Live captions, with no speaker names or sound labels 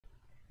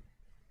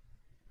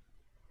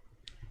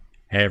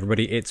Hey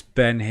everybody, it's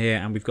Ben here,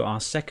 and we've got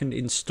our second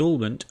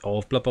instalment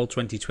of Blood Bowl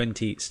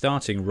 2020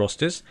 starting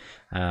rosters.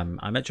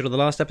 I mentioned on the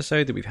last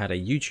episode that we've had a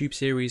YouTube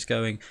series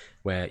going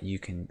where you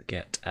can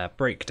get a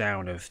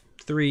breakdown of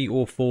 3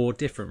 or 4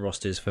 different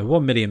rosters for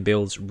 1 million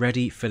builds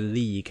ready for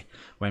League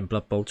when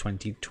Blood Bowl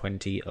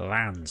 2020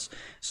 lands.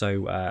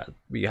 So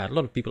we had a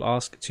lot of people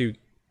ask to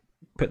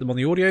put them on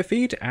the audio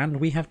feed, and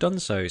we have done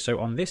so. So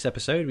on this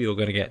episode we are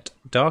going to get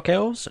Dark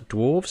Elves,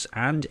 Dwarves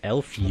and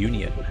Elven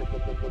Union.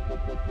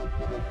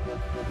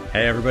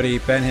 Hey everybody,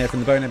 Ben here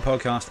from the Bonehead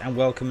Podcast, and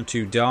welcome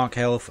to Dark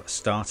Elf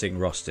starting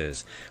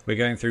rosters. We're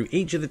going through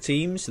each of the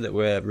teams that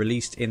were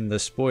released in the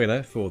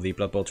spoiler for the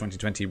Blood Bowl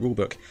 2020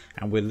 rulebook,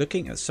 and we're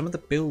looking at some of the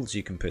builds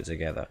you can put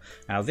together.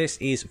 Now this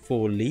is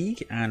for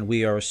League, and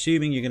we are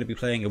assuming you're going to be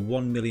playing a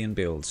 1 million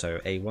build,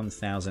 so a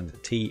 1000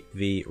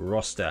 TV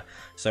roster.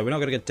 So we're not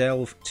going to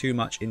delve too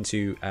much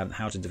into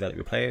how to develop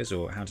your players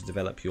or how to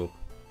develop your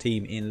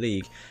team in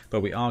League, but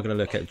we are going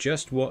to look at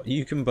just what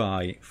you can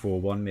buy for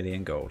 1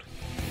 million gold.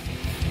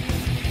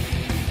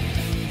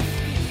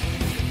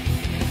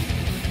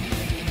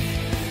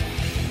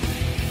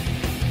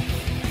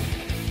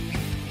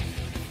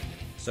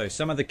 So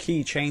some of the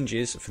key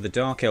changes for the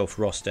Dark Elf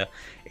roster,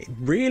 it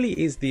really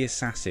is the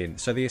Assassin.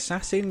 So the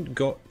Assassin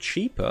got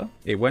cheaper,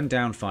 it went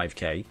down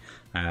 5k,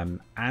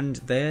 and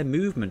their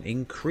movement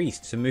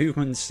increased to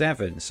movement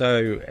 7.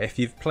 So if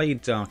you've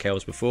played Dark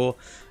Elves before,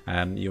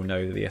 you'll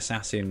know the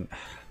Assassin,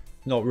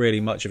 not really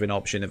much of an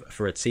option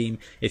for a team.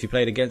 If you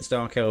played against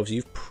Dark Elves,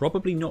 you've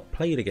probably not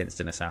played against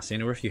an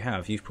Assassin, or if you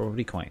have, you've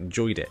probably quite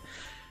enjoyed it.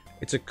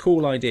 It's a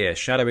cool idea,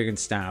 shadowing and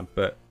stab,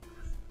 but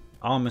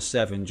armor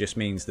 7 just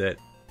means that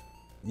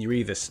you're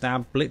either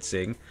stab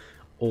blitzing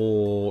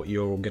or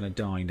you're going to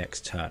die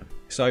next turn.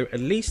 So at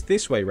least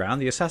this way round,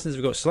 the Assassins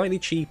have got slightly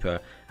cheaper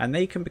and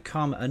they can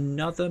become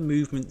another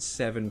movement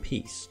 7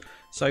 piece.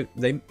 So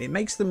it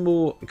makes them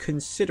more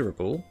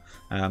considerable,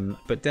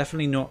 but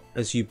definitely not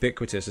as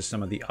ubiquitous as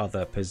some of the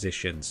other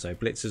positions. So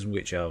Blitzers and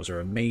Witch Elves are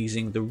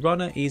amazing. The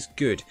Runner is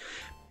good,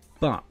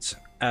 but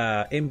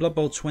in Blood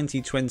Bowl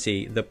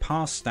 2020, the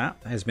pass stat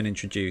has been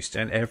introduced,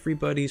 and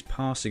everybody's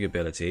passing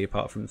ability,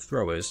 apart from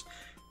throwers,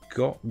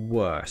 got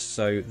worse.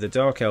 So the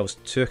Dark Elves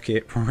took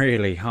it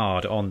really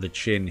hard on the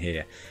chin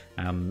here.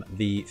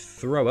 The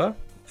thrower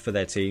for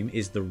their team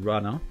is the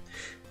Runner,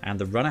 and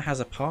the Runner has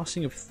a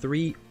passing of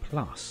 3+,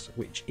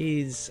 which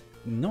is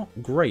not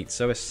great.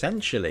 So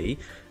essentially,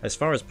 as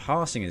far as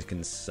passing is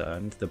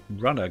concerned, the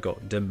Runner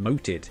got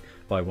demoted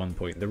by 1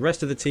 point. The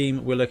rest of the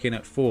team, we're looking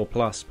at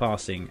 4+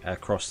 passing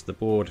across the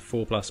board,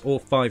 4+ or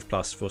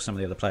 5+ for some of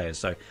the other players.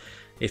 So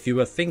if you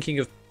were thinking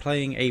of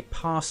playing a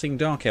passing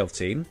Dark Elf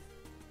team,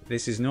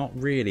 this is not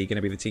really going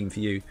to be the team for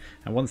you.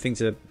 And one thing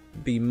to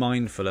be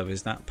mindful of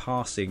is that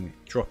passing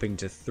dropping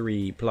to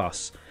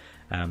 3+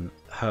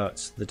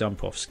 hurts the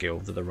dump off skill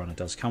that the Runner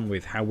does come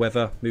with.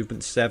 However,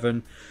 movement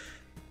 7,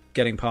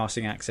 getting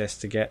passing access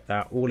to get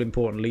that all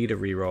important leader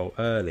reroll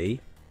early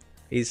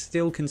is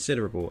still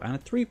considerable, and a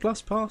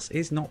 3+ pass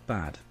is not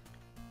bad.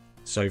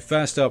 So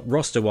first up,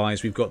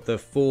 roster-wise, we've got the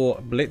 4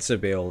 Blitzer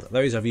build.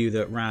 Those of you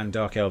that ran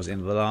Dark Elves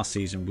in the last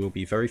season will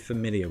be very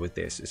familiar with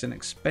this. It's an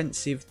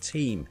expensive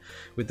team,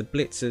 with the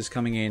Blitzers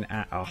coming in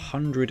at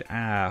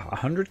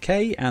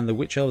 100k and the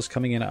Witch Elves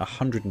coming in at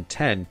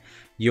 110.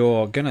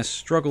 You're going to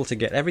struggle to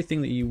get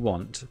everything that you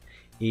want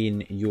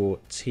in your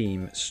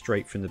team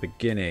straight from the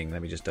beginning.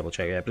 Let me just double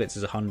check. Yeah,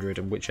 Blitzers 100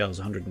 and Witch Elves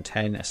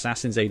 110,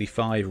 Assassins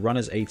 85,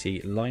 Runners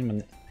 80,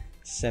 Linemen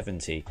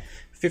 70.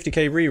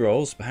 50k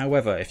rerolls.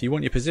 However, if you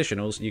want your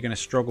positionals, you're going to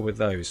struggle with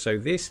those. So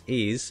this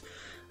is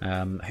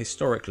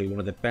historically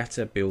one of the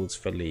better builds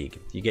for League.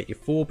 You get your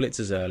 4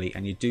 Blitzers early,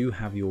 and you do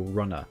have your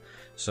Runner.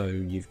 So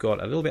you've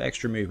got a little bit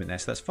extra movement there.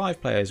 So that's 5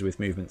 players with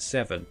movement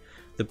 7.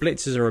 The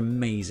Blitzers are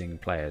amazing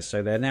players.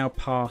 So they're now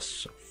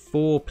pass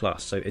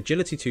 4+. So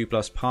agility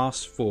 2+,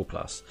 pass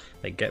 4+.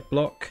 They get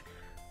block.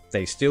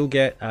 They still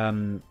get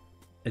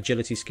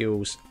agility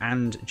skills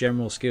and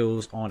general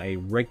skills on a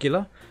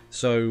regular,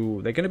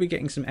 so they're going to be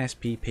getting some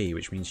SPP,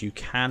 which means you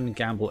can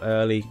gamble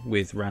early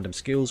with random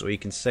skills, or you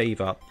can save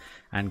up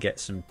and get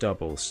some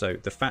doubles. So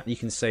the fact you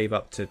can save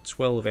up to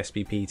 12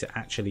 SPP to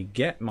actually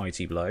get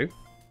Mighty Blow,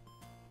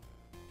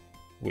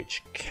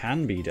 which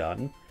can be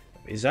done,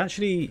 is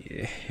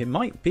actually, it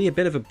might be a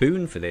bit of a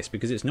boon for this,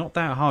 because it's not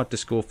that hard to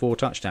score 4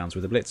 touchdowns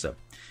with a Blitzer.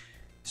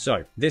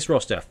 So this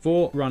roster,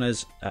 4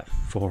 runners,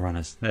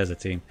 there's a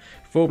team,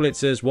 4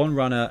 blitzers, 1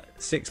 runner,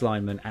 6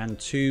 linemen and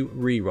 2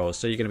 rerolls.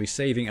 So you're going to be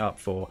saving up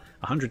for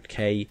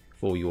 100k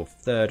for your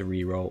 3rd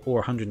reroll,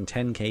 or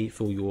 110k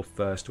for your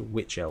 1st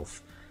Witch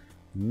Elf.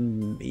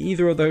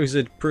 Either of those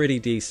are pretty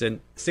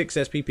decent. 6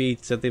 SPP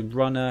to the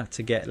runner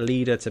to get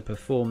leader to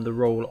perform the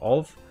role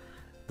of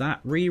that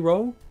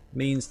reroll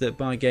means that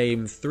by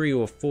game 3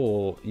 or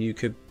 4 you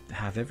could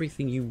have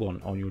everything you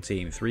want on your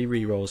team. 3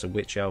 rerolls, a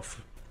Witch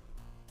Elf,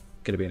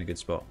 going to be in a good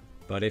spot.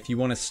 But if you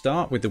want to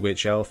start with the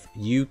Witch Elf,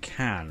 you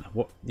can.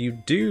 What you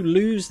do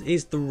lose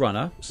is the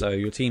Runner, so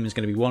your team is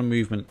going to be 1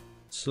 movement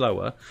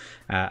slower,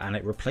 and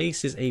it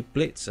replaces a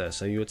blitzer.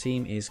 So your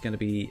team is going to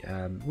be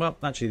well,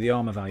 actually the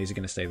armor values are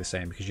going to stay the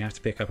same because you have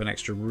to pick up an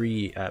extra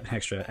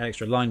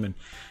extra lineman.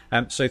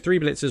 So 3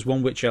 blitzers,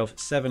 1 witch elf,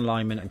 7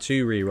 linemen, and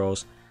 2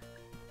 rerolls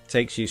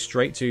takes you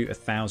straight to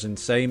 1,000,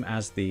 same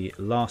as the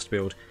last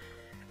build.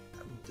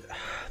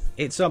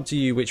 It's up to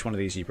you which one of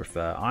these you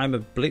prefer. I'm a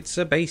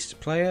blitzer based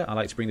player. I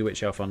like to bring the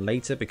witch elf on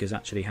later because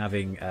actually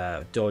having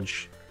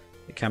dodge,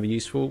 it can be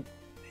useful.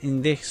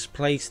 In this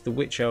place, the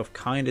witch elf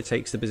kind of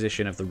takes the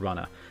position of the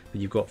runner, but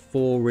you've got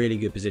 4 really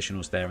good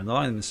positionals there, and the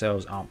line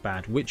themselves aren't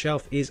bad. Witch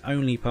elf is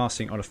only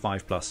passing on a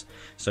 5+,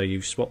 so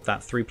you've swapped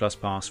that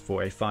 3+ pass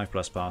for a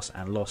 5+ pass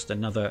and lost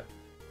another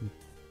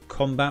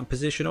combat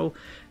positional.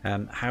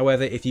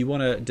 However, if you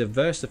want to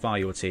diversify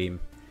your team,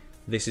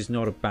 this is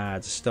not a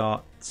bad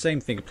start.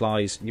 Same thing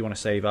applies. You want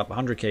to save up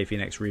 100k for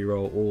your next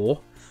reroll, or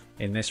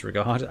in this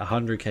regard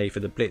 100k for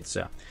the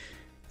blitzer.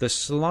 The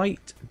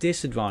slight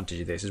disadvantage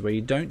of this is where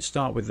you don't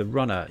start with the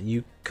runner,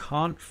 you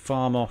can't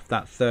farm off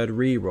that 3rd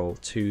reroll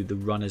to the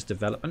runner's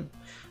development.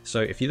 So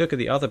if you look at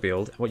the other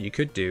build, what you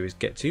could do is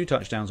get 2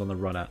 touchdowns on the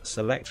runner,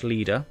 select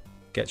leader,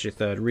 get your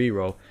 3rd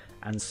reroll,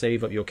 and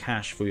save up your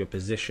cash for your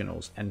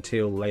positionals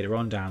until later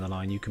on down the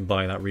line you can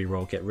buy that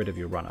reroll, get rid of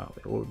your runner,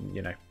 or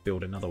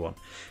build another one.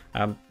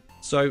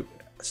 So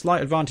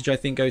slight advantage I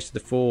think goes to the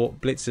 4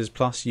 blitzers,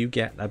 plus you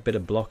get a bit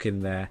of block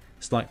in there,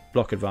 slight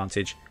block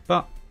advantage.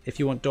 But if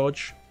you want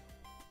dodge,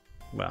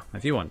 well,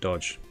 if you want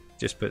dodge,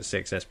 just put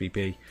 6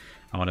 SPP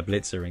on a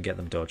blitzer and get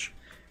them dodge.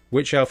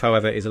 Witch elf,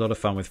 however, is a lot of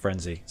fun with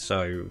frenzy,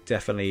 so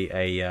definitely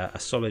a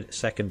solid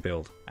second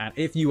build. And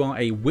if you are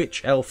a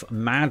witch elf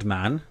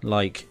madman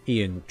like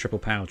Ian Triple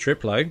Pow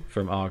Triplo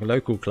from our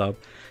local club,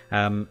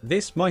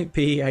 this might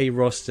be a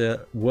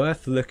roster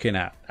worth looking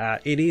at.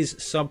 It is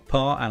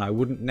subpar, and I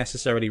wouldn't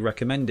necessarily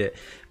recommend it,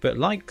 but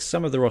like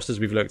some of the rosters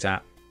we've looked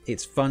at,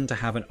 it's fun to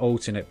have an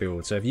alternate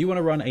build. So if you want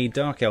to run a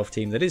Dark Elf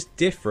team that is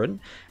different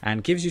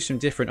and gives you some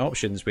different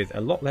options with a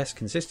lot less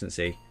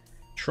consistency,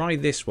 try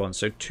this one.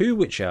 So 2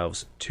 Witch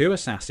Elves, 2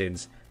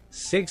 Assassins,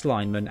 6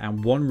 Linemen,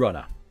 and 1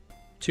 Runner.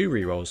 2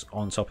 rerolls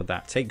on top of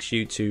that takes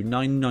you to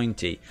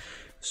 990.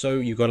 So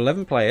you've got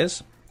 11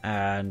 players,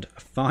 and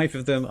 5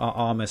 of them are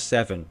Armor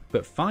 7,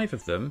 but 5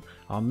 of them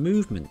are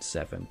Movement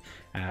 7.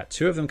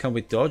 2 of them come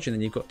with Dodge, and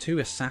then you've got 2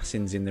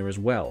 Assassins in there as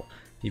well.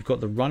 You've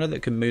got the runner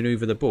that can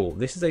maneuver the ball.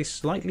 This is a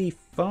slightly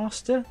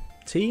faster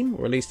team,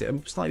 or at least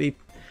a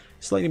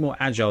slightly more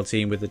agile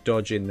team with the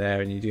dodge in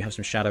there, and you do have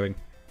some shadowing.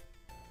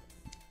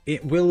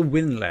 It will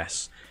win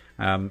less,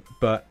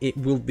 but it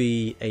will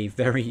be a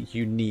very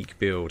unique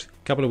build.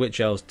 A couple of witch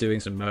elves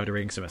doing some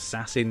murdering, some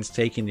assassins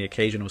taking the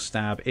occasional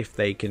stab if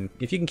you can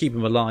keep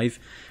them alive.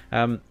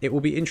 It will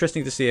be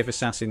interesting to see if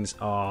assassins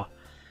are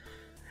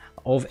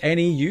of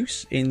any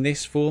use in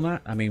this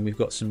format. I mean, we've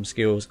got some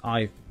skills.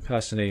 I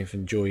personally have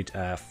enjoyed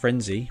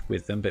Frenzy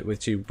with them, but with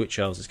 2 witch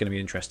elves it's going to be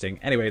interesting.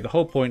 Anyway, the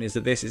whole point is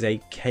that this is a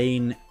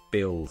Kane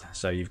build.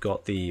 So you've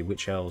got the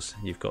witch elves,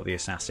 you've got the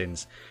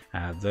assassins,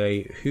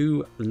 they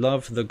who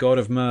love the god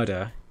of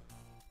murder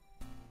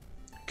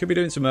could be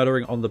doing some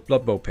murdering on the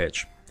Blood Bowl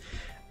pitch.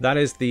 That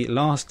is the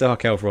last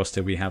Dark Elf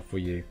roster we have for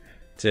you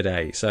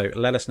today. So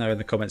let us know in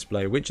the comments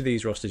below which of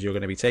these rosters you're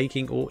going to be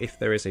taking, or if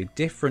there is a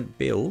different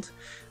build,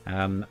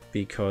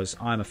 because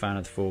I'm a fan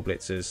of the 4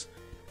 blitzers.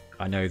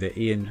 I know that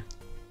Ian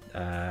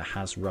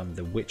has run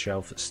the Witch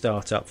Elf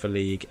startup for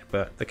League,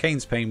 but the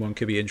Kane's Pain one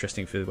could be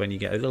interesting for when you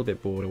get a little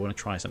bit bored or want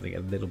to try something a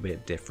little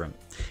bit different.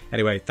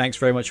 Anyway, thanks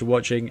very much for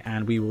watching,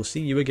 and we will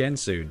see you again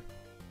soon.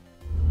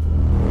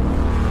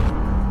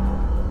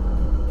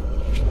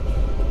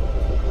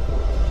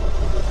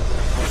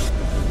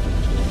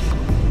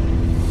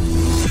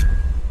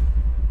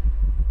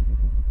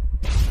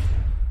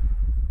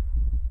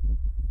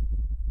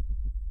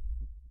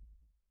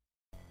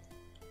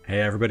 Hey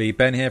everybody,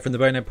 Ben here from the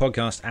Bonehead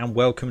Podcast, and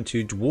welcome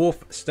to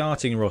Dwarf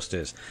starting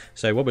rosters.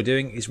 So what we're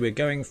doing is we're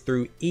going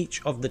through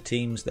each of the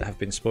teams that have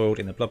been spoiled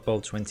in the Blood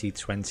Bowl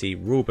 2020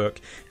 rulebook,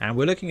 and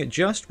we're looking at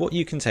just what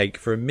you can take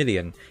for $1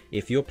 million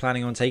if you're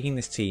planning on taking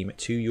this team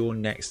to your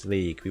next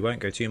league. We won't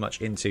go too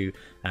much into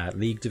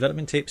league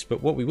development tips,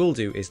 but what we will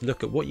do is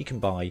look at what you can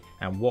buy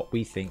and what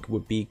we think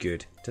would be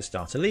good to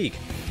start a league.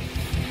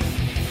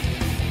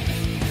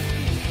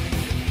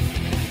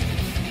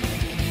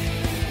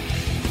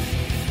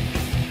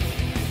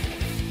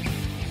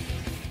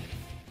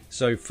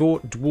 So for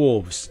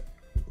Dwarves,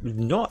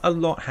 not a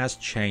lot has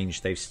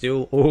changed. They've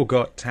still all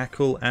got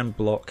tackle and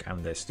block,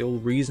 and they're still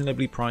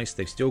reasonably priced.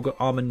 They've still got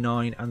armor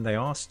 9, and they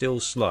are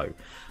still slow.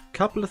 A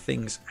couple of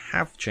things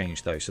have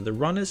changed though. So the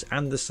runners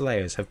and the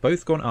slayers have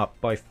both gone up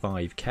by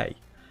 5k.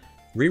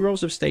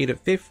 Rerolls have stayed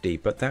at 50,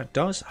 but that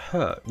does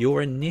hurt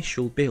your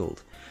initial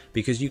build,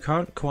 because you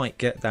can't quite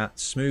get that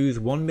smooth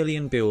 1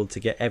 million build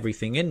to get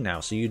everything in now.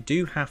 So you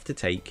do have to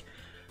take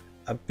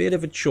a bit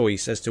of a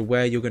choice as to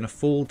where you're going to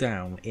fall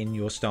down in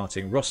your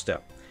starting roster,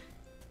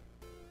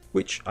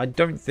 which I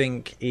don't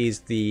think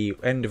is the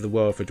end of the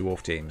world for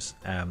Dwarf teams.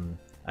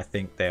 I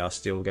think they are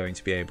still going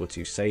to be able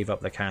to save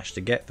up the cash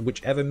to get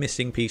whichever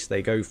missing piece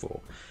they go for.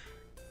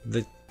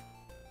 The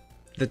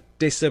the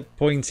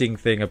disappointing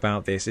thing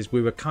about this is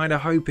we were kind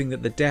of hoping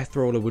that the Death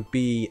Roller would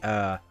be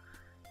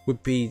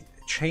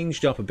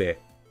changed up a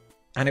bit,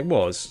 and it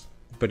was,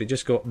 but it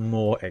just got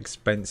more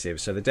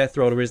expensive. So the Death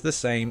Roller is the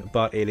same,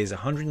 but it is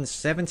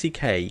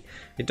 170k.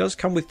 It does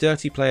come with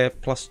Dirty Player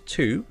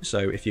 +2, so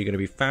if you're going to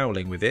be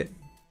fouling with it,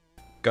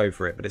 go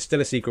for it. But it's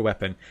still a secret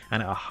weapon,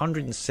 and at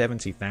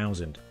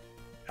 170,000,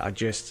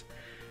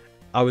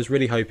 I was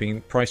really hoping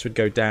price would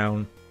go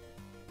down,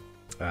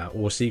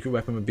 or secret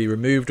weapon would be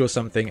removed or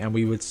something, and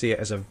we would see it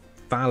as a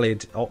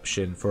valid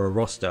option for a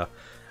roster.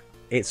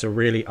 It's a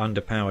really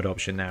underpowered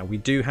option now. We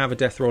do have a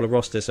Death Roller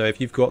roster, so if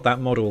you've got that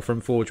model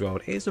from Forge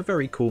World, it is a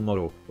very cool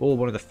model, or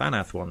one of the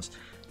Fanath ones.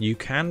 You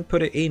can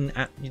put it in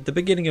at the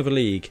beginning of a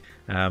league,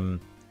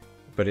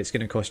 but it's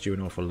going to cost you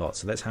an awful lot.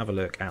 So let's have a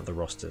look at the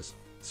rosters.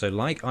 So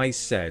like I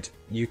said,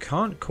 you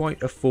can't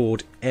quite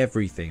afford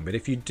everything, but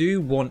if you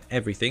do want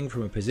everything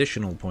from a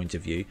positional point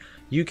of view,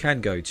 you can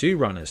go 2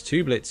 runners,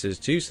 2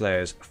 blitzers, 2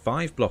 slayers,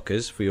 5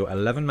 blockers for your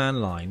 11-man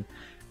line,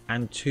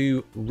 and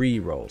 2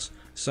 rerolls.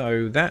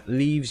 So that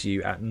leaves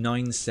you at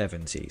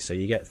 970. So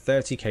you get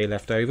 30k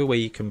left over where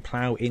you can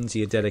plow into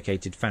your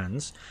dedicated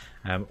fans,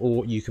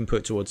 or you can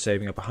put towards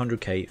saving up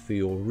 100k for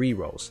your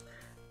rerolls.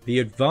 The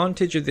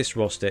advantage of this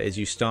roster is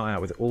you start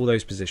out with all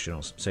those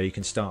positionals, so you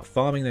can start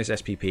farming those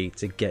SPP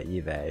to get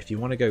you there. If you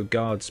want to go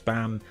guard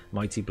spam,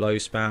 mighty blow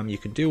spam, you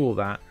can do all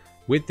that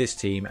with this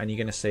team, and you're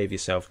going to save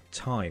yourself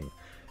time.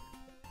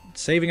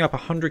 Saving up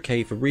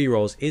 100k for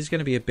rerolls is going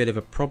to be a bit of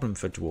a problem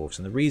for dwarves,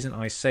 and the reason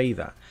I say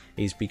that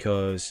is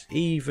because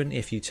even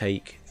if you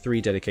take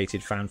 3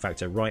 dedicated fan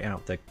factor right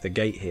out the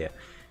gate here,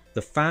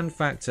 the fan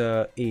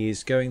factor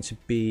is going to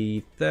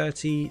be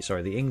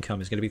the income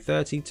is going to be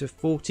 30 to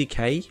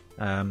 40k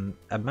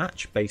a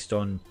match based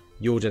on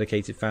your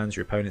dedicated fans,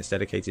 your opponent's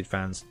dedicated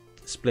fans,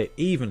 split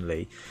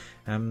evenly.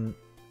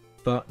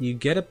 But you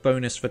get a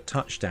bonus for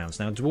touchdowns.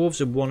 Now,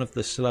 dwarves are one of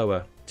the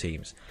slower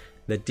teams.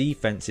 The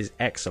defense is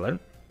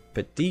excellent,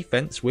 but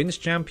defense wins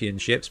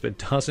championships but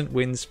doesn't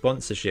win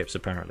sponsorships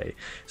apparently.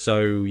 So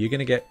you're going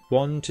to get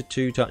 1 to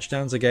 2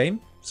 touchdowns a game,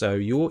 so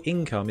your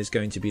income is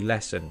going to be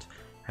lessened.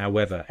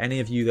 However, any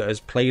of you that has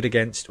played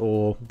against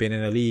or been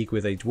in a league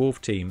with a dwarf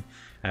team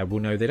will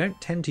know they don't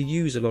tend to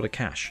use a lot of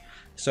cash.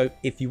 So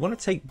if you want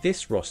to take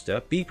this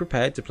roster, be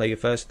prepared to play your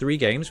first 3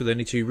 games with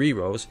only 2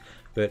 rerolls,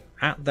 but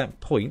at that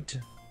point,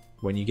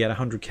 when you get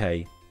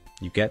 100k,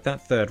 you get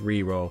that 3rd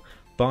reroll.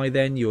 By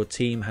then your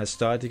team has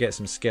started to get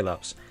some skill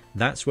ups.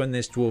 That's when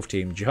this dwarf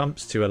team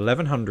jumps to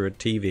 1100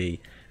 TV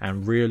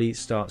and really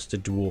starts to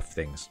dwarf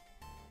things.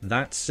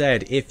 That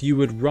said, if you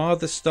would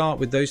rather start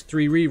with those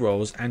 3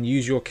 rerolls and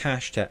use your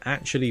cash to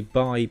actually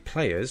buy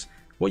players,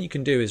 what you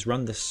can do is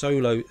run the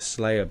solo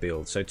slayer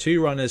build. So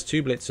 2 runners,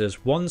 2 blitzers,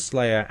 1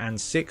 slayer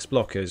and 6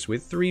 blockers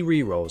with 3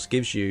 rerolls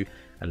gives you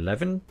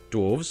 11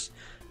 dwarves.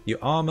 Your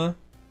armor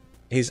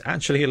is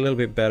actually a little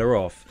bit better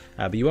off,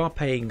 but you are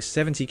paying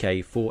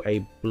 70k for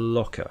a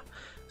blocker.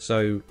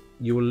 So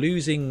you're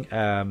losing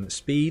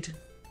speed.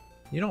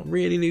 You're not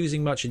really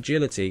losing much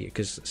agility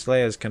because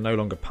Slayers can no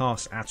longer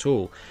pass at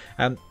all.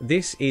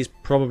 This is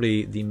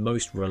probably the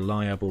most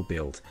reliable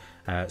build.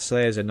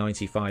 Slayers are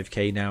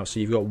 95k now,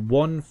 so you've got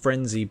 1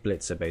 frenzy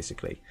blitzer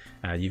basically.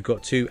 You've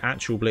got 2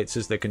 actual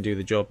blitzers that can do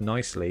the job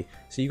nicely.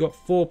 So you've got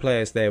 4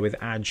 players there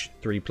with Edge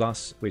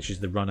 3+, which is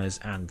the runners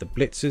and the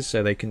blitzers,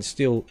 so they can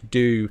still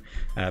do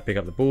pick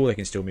up the ball, they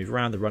can still move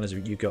around. The runners,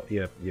 you've got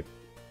your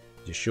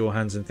sure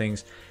hands and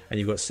things, and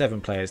you've got 7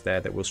 players there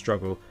that will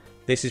struggle.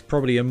 This is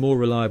probably a more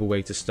reliable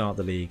way to start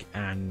the league,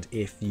 and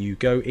if you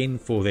go in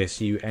for this,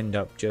 you end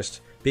up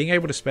just being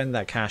able to spend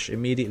that cash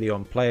immediately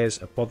on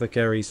players,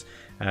 apothecaries,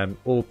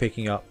 or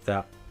picking up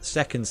that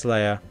 2nd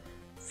Slayer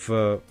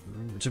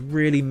to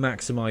really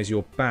maximise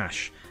your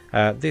bash.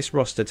 This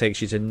roster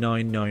takes you to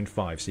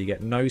 995, so you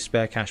get no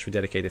spare cash for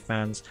dedicated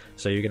fans,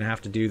 so you're going to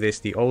have to do this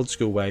the old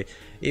school way.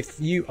 If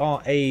you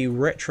are a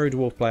retro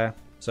dwarf player,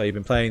 so you've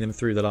been playing them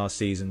through the last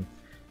season,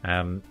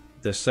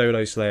 the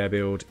solo slayer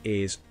build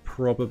is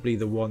probably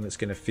the one that's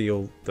going to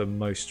feel the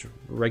most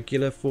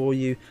regular for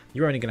you.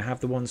 You're only going to have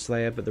the 1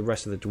 slayer, but the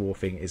rest of the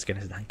dwarfing is going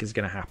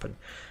to happen.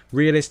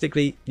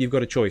 Realistically, you've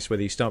got a choice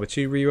whether you start with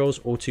 2 rerolls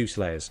or 2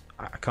 slayers.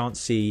 I can't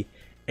see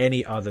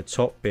any other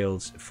top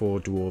builds for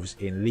dwarves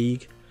in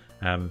league.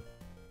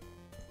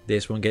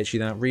 This one gets you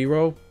that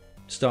reroll,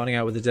 starting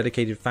out with a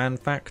dedicated fan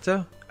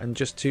factor, and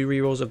just 2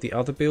 rerolls of the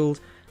other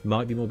build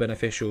might be more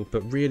beneficial,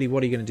 but really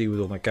what are you going to do with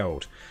all that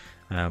gold?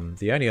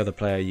 The only other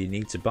player you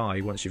need to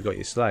buy once you've got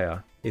your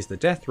Slayer is the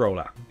Death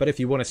Roller. But if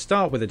you want to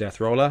start with a Death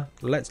Roller,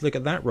 let's look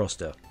at that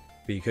roster,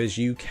 because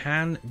you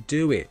can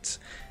do it.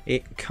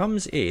 It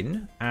comes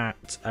in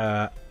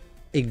at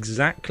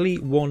exactly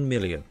 1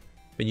 million,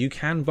 but you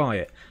can buy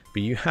it,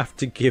 but you have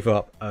to give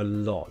up a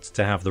lot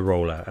to have the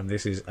roller, and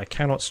this is, I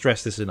cannot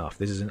stress this enough,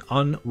 this is an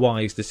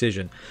unwise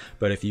decision.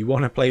 But if you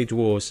want to play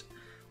dwarves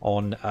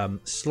on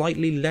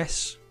slightly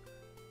less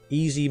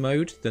easy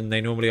mode than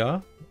they normally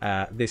are,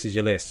 this is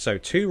your list. So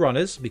 2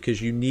 runners,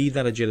 because you need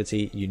that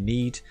agility, you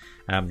need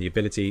the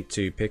ability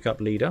to pick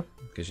up leader,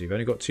 because you've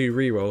only got 2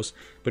 rerolls,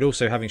 but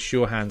also having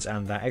sure hands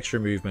and that extra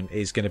movement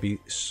is going to be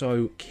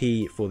so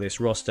key for this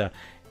roster.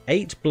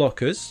 8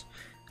 blockers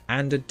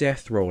and a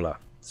death roller.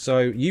 So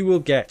you will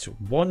get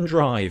 1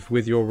 drive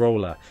with your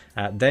roller.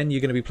 Then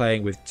you're going to be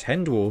playing with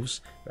 10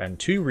 dwarves and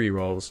 2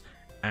 rerolls,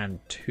 and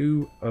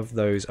 2 of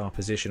those are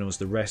positionals,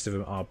 the rest of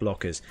them are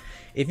blockers.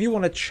 If you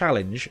want a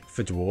challenge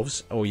for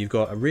dwarves, or you've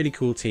got a really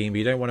cool team but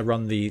you don't want to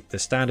run the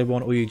standard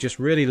one, or you just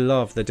really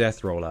love the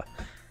death roller,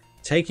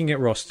 taking it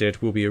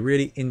rostered will be a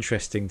really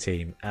interesting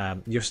team.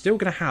 You're still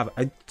going to have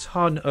a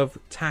ton of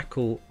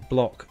tackle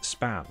block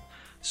spam,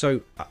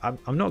 so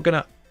I'm not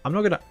going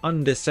to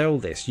undersell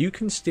this. You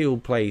can still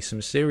play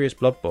some serious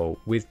Blood Bowl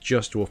with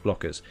just dwarf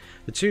blockers.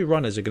 The 2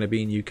 runners are going to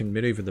mean you can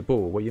maneuver the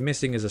ball. What you're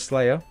missing is a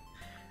Slayer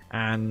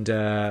and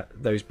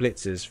those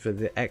blitzers for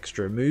the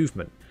extra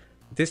movement.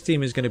 This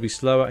team is going to be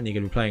slower and you're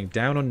going to be playing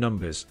down on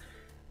numbers,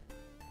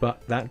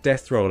 but that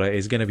death roller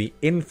is going to be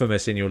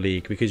infamous in your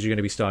league because you're going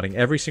to be starting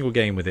every single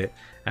game with it.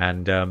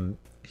 And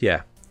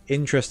yeah,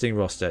 interesting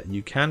roster.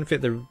 You can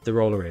fit the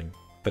roller in,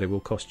 but it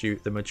will cost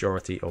you the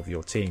majority of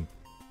your team.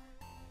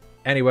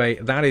 Anyway,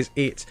 that is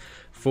it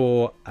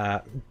for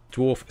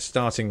dwarf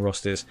starting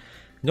rosters.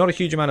 Not a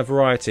huge amount of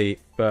variety,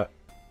 but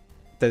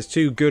there's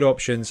 2 good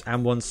options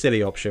and 1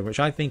 silly option, which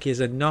I think is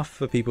enough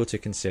for people to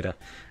consider.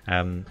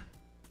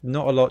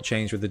 Not a lot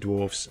changed with the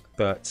dwarves,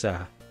 but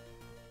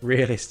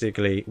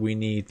realistically, we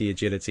need the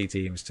agility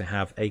teams to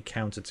have a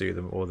counter to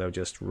them, or they'll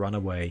just run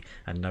away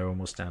and no one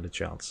will stand a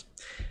chance.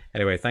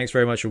 Anyway, thanks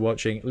very much for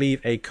watching. Leave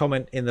a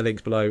comment in the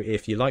links below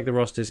if you like the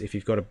rosters, if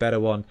you've got a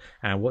better one,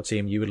 and what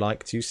team you would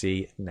like to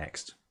see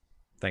next.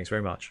 Thanks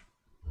very much.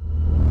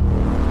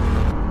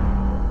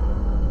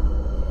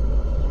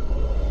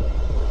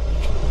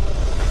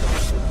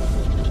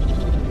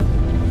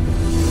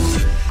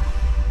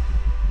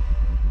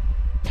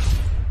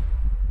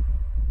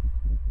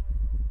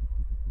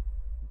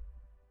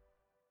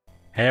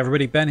 Hey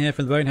everybody, Ben here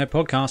from the Bonehead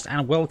Podcast,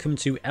 and welcome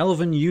to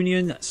Elven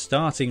Union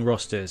starting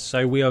rosters.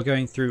 So we are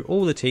going through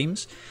all the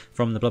teams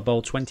from the Blood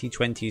Bowl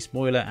 2020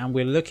 spoiler, and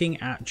we're looking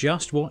at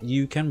just what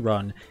you can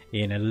run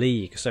in a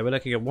league. So we're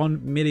looking at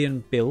 1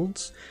 million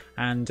builds,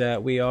 and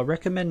we are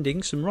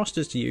recommending some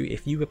rosters to you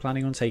if you were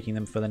planning on taking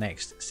them for the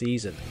next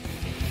season.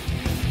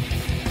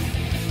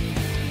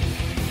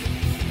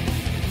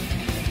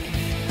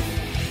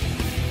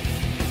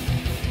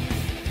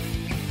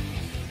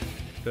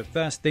 But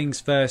first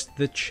things first,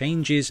 the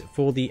changes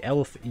for the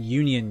Elf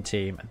Union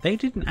team. They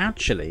didn't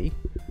actually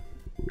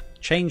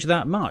change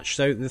that much.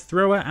 So the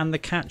thrower and the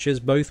catchers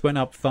both went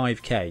up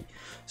 5k.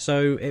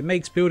 So it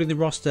makes building the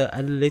roster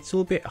a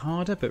little bit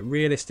harder, but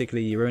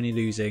realistically you're only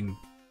losing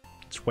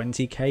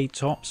 20k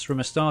tops from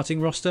a starting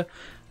roster.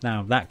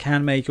 Now that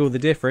can make all the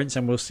difference,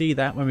 and we'll see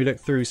that when we look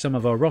through some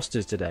of our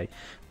rosters today.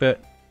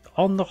 But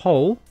on the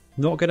whole,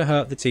 not going to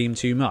hurt the team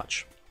too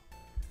much.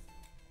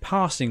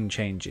 Passing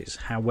changes,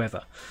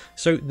 however.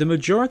 So the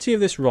majority of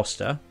this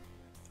roster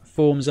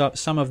forms up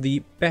some of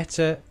the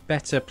better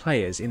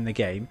players in the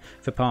game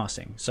for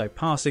passing. So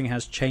passing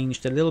has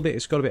changed a little bit.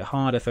 It's got a bit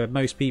harder for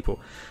most people.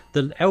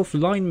 The elf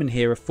linemen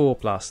here are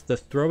 4+, the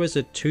throwers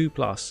are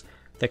 2+,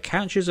 the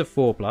catchers are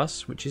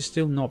 4+, which is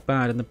still not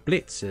bad, and the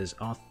blitzers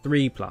are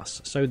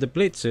 3+. So the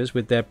blitzers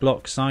with their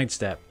block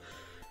sidestep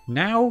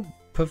now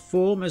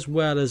perform as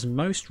well as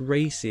most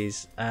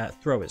races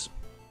throwers.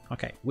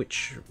 Okay,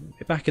 which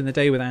back in the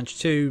day with Ange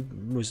 2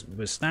 was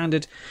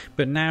standard,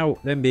 but now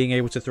them being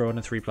able to throw on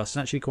a 3+ is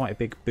actually quite a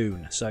big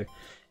boon. So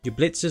your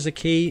blitzers are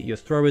key, your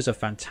throwers are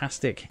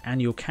fantastic, and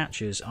your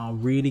catchers are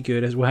really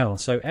good as well.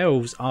 So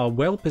elves are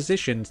well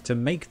positioned to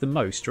make the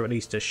most, or at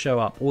least to show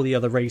up all the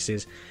other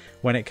races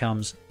when it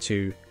comes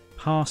to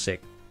passing.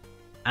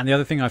 And the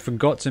other thing I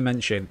forgot to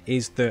mention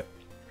is that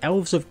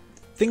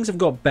things have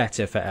got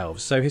better for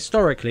elves. So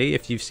historically,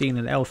 if you've seen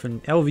an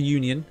Elven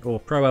Union or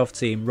Pro Elf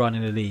team run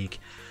in a league,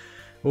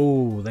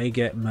 oh, they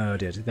get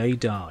murdered. They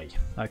die.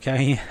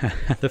 Okay?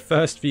 The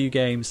first few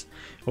games,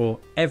 or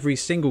every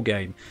single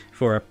game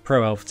for a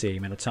Pro Elf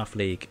team in a tough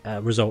league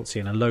results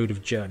in a load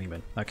of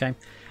journeymen. Okay?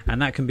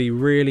 And that can be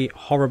really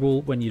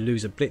horrible when you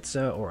lose a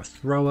blitzer or a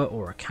thrower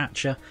or a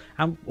catcher.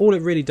 And all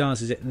it really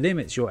does is it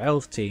limits your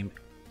elf team,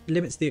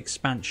 limits the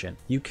expansion.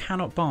 You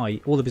cannot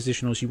buy all the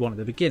positionals you want at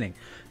the beginning.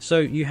 So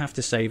you have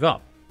to save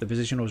up. The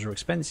positionals are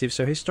expensive,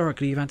 so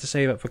historically you've had to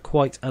save up for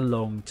quite a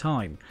long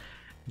time.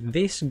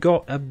 This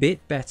got a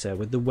bit better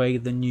with the way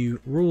the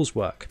new rules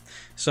work.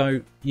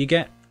 So you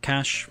get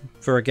cash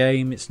for a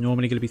game. It's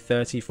normally going to be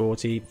 30,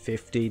 40,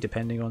 50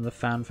 depending on the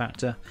fan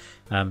factor,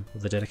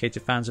 the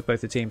dedicated fans of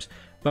both the teams.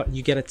 But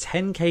you get a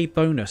 10k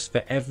bonus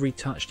for every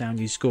touchdown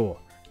you score.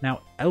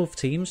 Now elf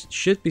teams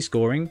should be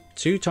scoring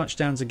 2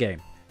 touchdowns a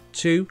game,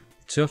 2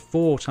 to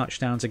 4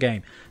 touchdowns a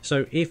game.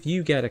 So if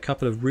you get a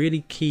couple of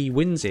really key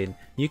wins in,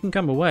 you can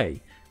come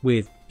away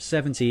with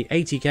 70,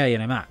 80k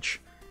in a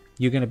match.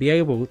 You're going to be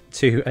able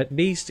to at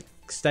least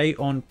stay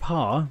on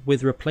par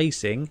with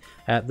replacing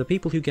the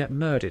people who get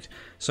murdered.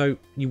 So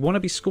you want to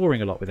be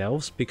scoring a lot with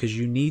elves because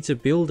you need to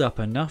build up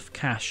enough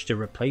cash to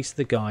replace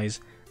the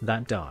guys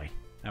that die.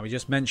 Now we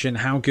just mentioned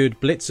how good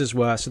blitzers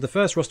were, so the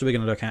first roster we're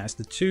going to look at is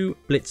the 2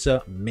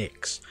 blitzer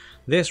mix.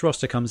 This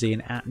roster comes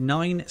in at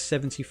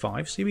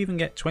 975, so you even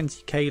get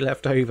 20k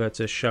left over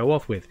to show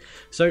off with.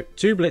 So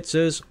 2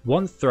 blitzers,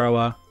 1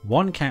 thrower,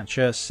 1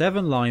 catcher,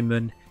 7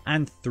 linemen,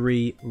 and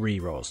 3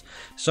 rerolls.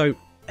 So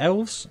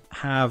elves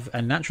have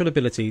a natural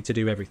ability to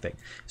do everything.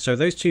 So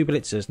those 2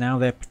 blitzers, now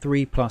they're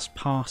 3+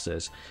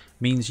 passers,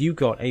 means you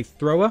got a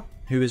thrower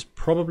who is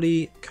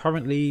probably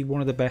currently one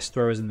of the best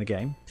throwers in the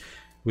game.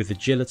 With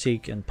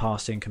agility and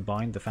passing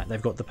combined, the fact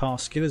they've got the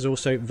pass skill is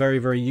also very,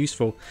 very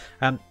useful.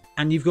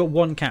 And you've got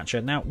 1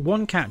 catcher. Now,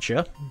 1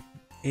 catcher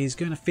is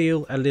going to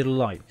feel a little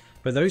light.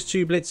 But those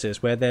 2 blitzers,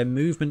 where they're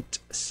movement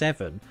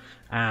 7,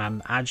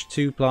 edge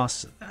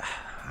 2+,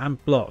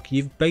 and block,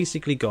 you've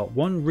basically got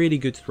 1 really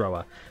good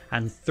thrower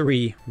and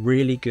 3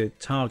 really good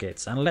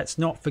targets. And let's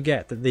not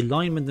forget that the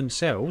linemen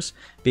themselves,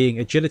 being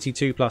agility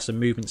 2+ and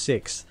movement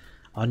 6,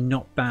 are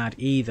not bad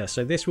either.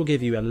 So this will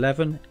give you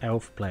 11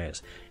 elf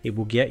players. It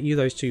will get you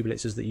those 2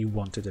 blitzers that you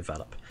want to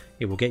develop.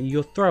 It will get you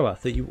your thrower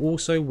that you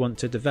also want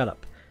to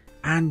develop.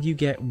 And you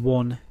get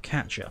 1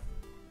 catcher.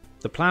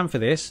 The plan for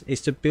this is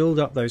to build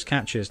up those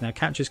catchers. Now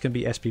catchers can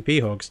be SPP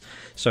hogs,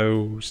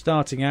 so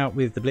starting out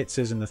with the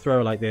blitzers and the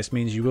thrower like this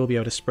means you will be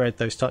able to spread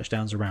those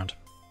touchdowns around.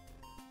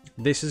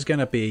 This is going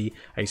to be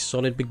a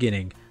solid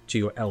beginning to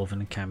your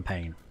elven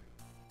campaign.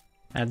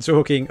 And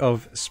talking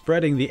of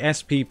spreading the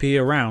SPP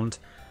around,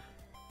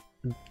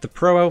 the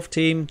Pro Elf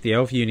team, the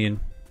Elven Union,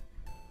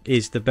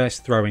 is the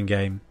best throwing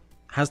game,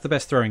 has the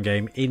best throwing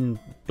game in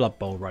Blood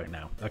Bowl right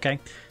now, okay?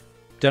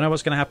 Don't know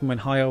what's going to happen when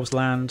High Elves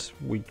land.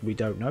 We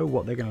don't know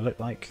what they're going to look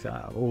like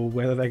or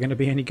whether they're going to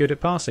be any good at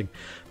passing.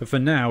 But for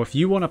now, if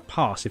you want to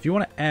pass, if you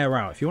want to air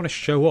out, if you want to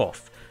show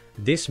off,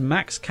 this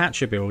max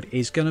catcher build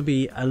is going to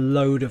be a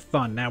load of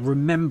fun. Now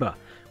remember,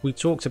 we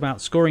talked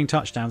about scoring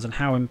touchdowns and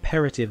how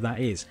imperative that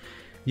is.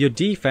 Your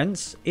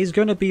defense is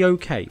going to be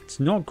okay. It's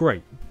not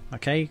great.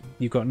 Okay,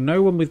 you've got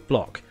no one with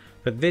block,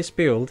 but this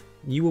build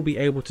you will be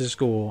able to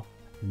score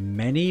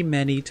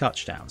many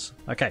touchdowns.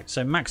 Okay,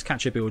 so max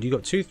catcher build, you've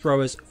got 2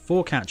 throwers,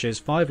 4 catchers,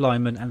 5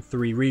 linemen, and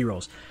 3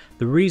 rerolls.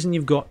 The reason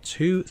you've got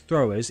 2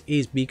 throwers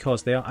is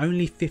because they are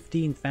only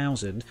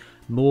 15,000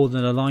 more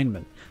than a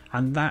lineman,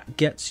 and that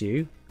gets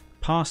you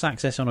pass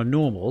access on a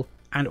normal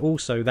and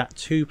also that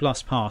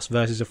 2+ pass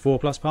versus a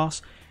 4+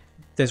 pass.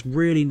 There's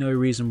really no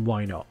reason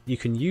why not. You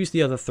can use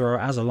the other thrower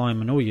as a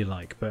lineman all you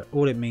like, but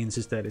all it means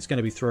is that it's going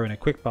to be throwing a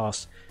quick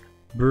pass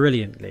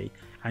brilliantly,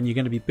 and you're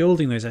going to be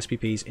building those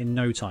SPPs in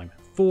no time.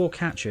 4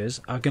 catchers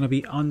are going to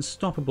be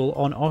unstoppable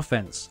on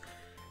offense.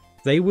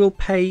 They will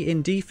pay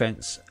in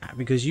defense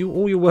because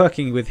all you're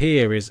working with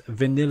here is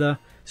vanilla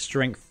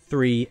strength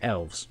 3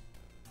 elves.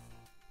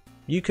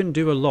 You can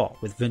do a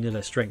lot with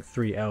vanilla strength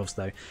 3 elves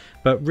though,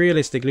 but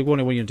realistically what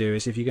I want you to do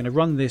is, if you're going to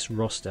run this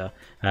roster,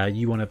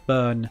 you want to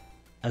burn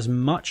as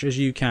much as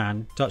you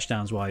can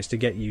touchdowns wise to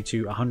get you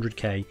to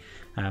 100k.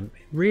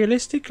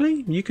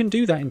 Realistically you can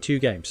do that in 2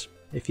 games.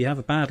 If you have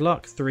a bad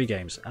luck, 3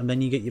 games, and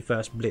then you get your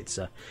first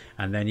blitzer,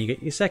 and then you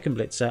get your second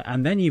blitzer,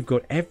 and then you've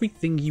got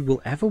everything you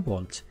will ever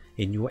want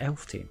in your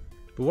elf team.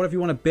 But what if you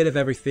want a bit of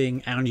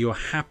everything and you're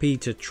happy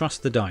to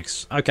trust the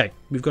dice? Okay,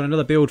 we've got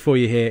another build for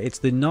you here. It's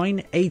the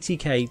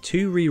 980k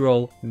 2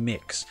 reroll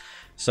mix.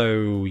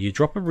 So you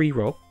drop a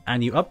reroll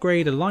and you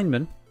upgrade a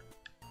lineman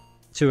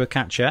to a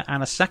catcher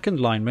and a second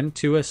lineman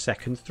to a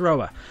second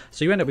thrower.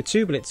 So you end up with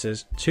 2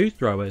 blitzers, 2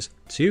 throwers,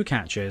 2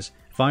 catchers,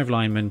 5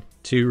 linemen,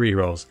 2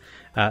 rerolls.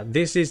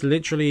 This is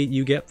literally,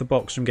 you get the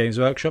box from Games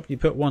Workshop, you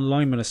put 1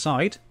 lineman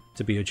aside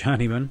to be a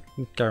journeyman,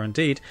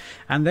 guaranteed,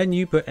 and then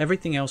you put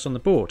everything else on the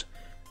board.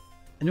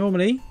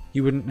 Normally,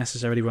 you wouldn't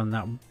necessarily run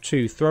that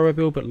 2 thrower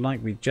build, but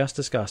like we just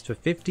discussed, for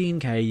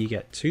 15k you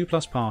get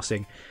 2+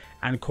 passing,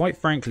 and quite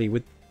frankly,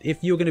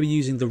 if you're going to be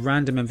using the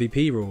random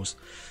MVP rules,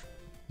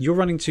 you're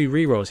running 2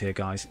 rerolls here,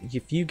 guys.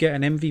 If you get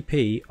an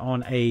MVP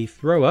on a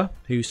thrower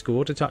who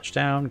scored a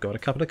touchdown, got a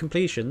couple of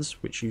completions,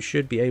 which you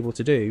should be able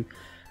to do,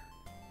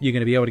 you're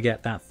going to be able to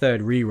get that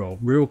 3rd reroll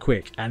real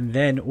quick, and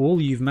then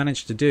all you've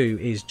managed to do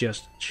is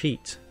just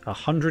cheat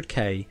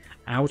 100k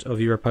out of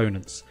your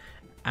opponents.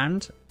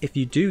 And if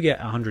you do get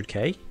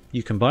 100k,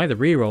 you can buy the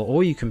reroll,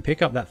 or you can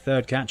pick up that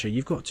 3rd catcher.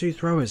 You've got 2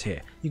 throwers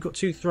here. You've got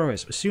 2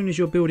 throwers. As soon as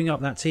you're building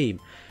up that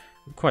team,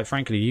 quite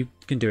frankly, you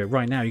can do it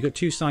right now. You've got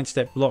 2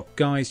 sidestep block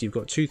guys. You've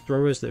got 2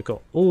 throwers that have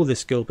got all the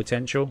skill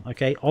potential.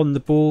 Okay, on the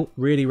ball,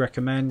 really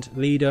recommend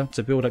leader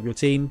to build up your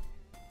team.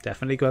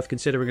 Definitely worth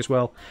considering as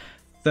well.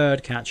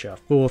 3rd catcher,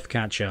 4th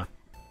catcher,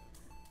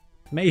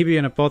 maybe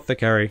an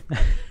apothecary.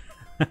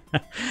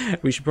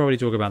 We should probably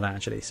talk about that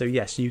actually. So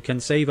yes, you can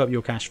save up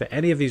your cash for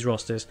any of these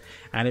rosters,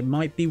 and it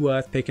might be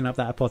worth picking up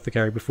that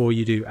apothecary before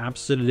you do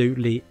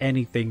absolutely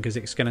anything, because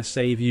it's going to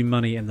save you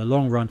money in the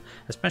long run,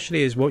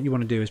 especially as what you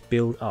want to do is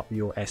build up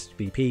your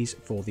SPPs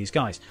for these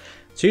guys.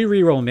 2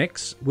 reroll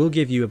mix will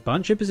give you a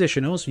bunch of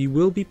positionals. You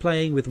will be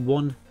playing with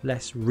 1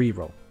 less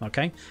reroll,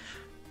 okay?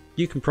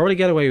 you can probably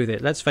get away with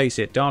it. Let's face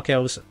it, Dark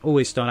Elves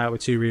always start out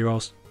with 2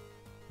 rerolls.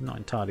 Not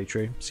entirely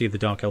true. See the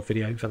Dark Elf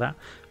video for that.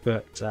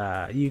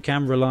 But you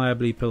can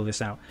reliably pull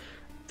this out.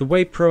 The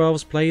way Pro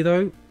Elves play,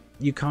 though,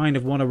 you kind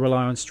of want to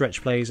rely on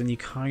stretch plays, and you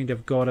kind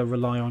of got to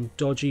rely on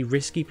dodgy,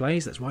 risky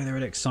plays. That's why they're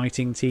an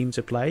exciting team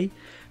to play.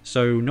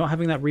 So not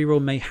having that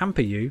reroll may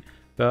hamper you,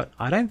 but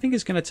I don't think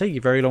it's going to take you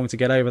very long to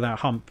get over that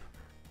hump.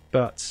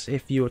 But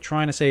if you're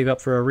trying to save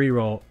up for a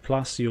reroll,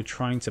 plus you're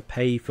trying to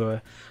pay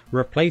for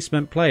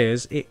replacement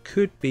players, it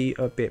could be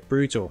a bit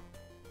brutal.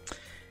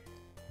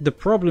 The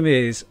problem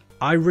is,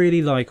 I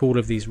really like all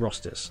of these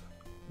rosters.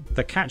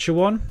 The catcher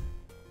one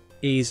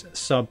is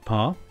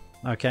subpar,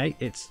 okay?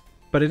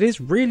 But it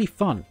is really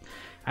fun,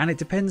 and it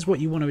depends what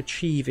you want to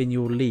achieve in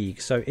your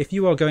league. So if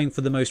you are going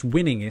for the most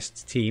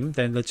winningest team,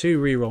 then the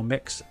 2 reroll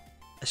mix,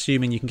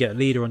 assuming you can get a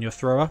leader on your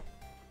thrower,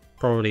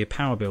 probably a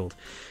power build.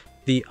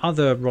 The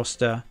other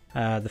roster,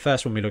 the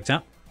first one we looked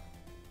at,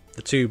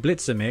 the 2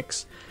 blitzer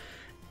mix,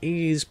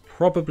 is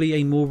probably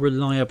a more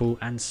reliable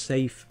and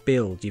safe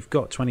build. You've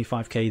got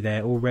 25k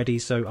there already,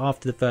 so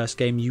after the first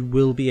game you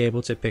will be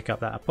able to pick up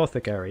that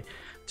apothecary.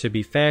 To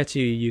be fair to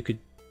you, you could...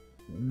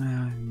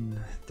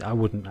 I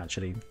wouldn't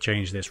actually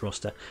change this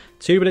roster.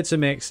 2 blitzer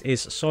mix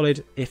is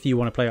solid if you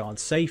want to play it on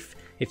safe.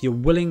 If you're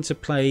willing to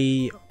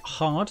play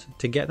hard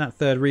to get that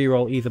 3rd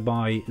reroll either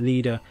by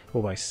leader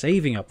or by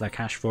saving up that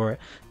cash for it,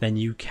 then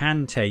you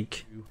can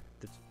take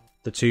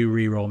the 2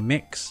 reroll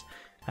mix.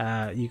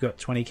 You got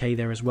 20k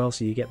there as well,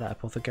 so you get that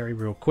apothecary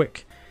real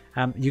quick.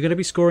 You're going to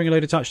be scoring a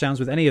load of touchdowns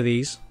with any of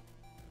these.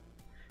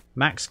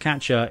 Max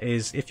catcher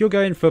is, if you're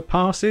going for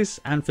passes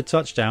and for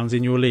touchdowns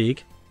in your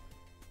league,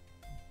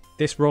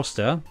 this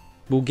roster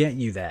will get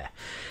you there.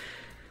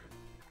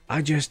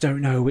 I just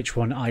don't know which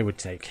one I would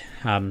take.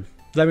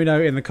 Let me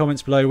know in the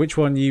comments below which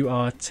one you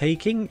are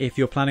taking if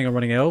you're planning on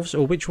running elves,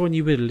 or which one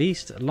you would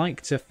least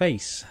like to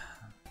face.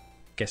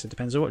 Guess it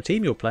depends on what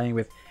team you're playing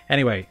with.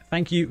 Anyway,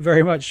 thank you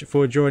very much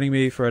for joining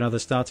me for another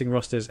Starting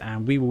Rosters,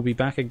 and we will be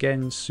back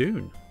again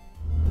soon.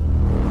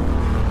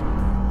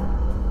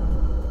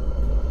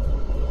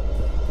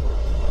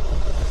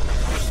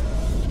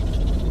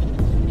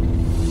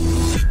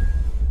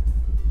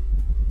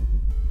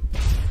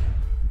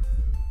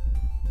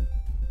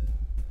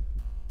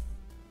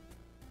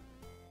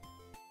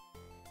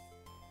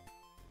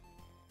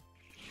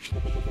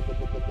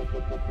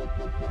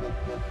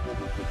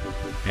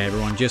 Hey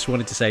everyone, just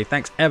wanted to say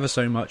thanks ever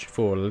so much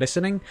for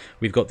listening.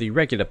 We've got the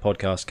regular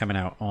podcast coming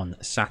out on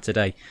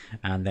Saturday,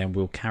 and then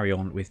we'll carry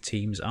on with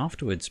teams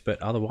afterwards.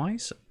 But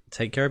otherwise,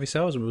 take care of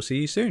yourselves and we'll see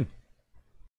you soon.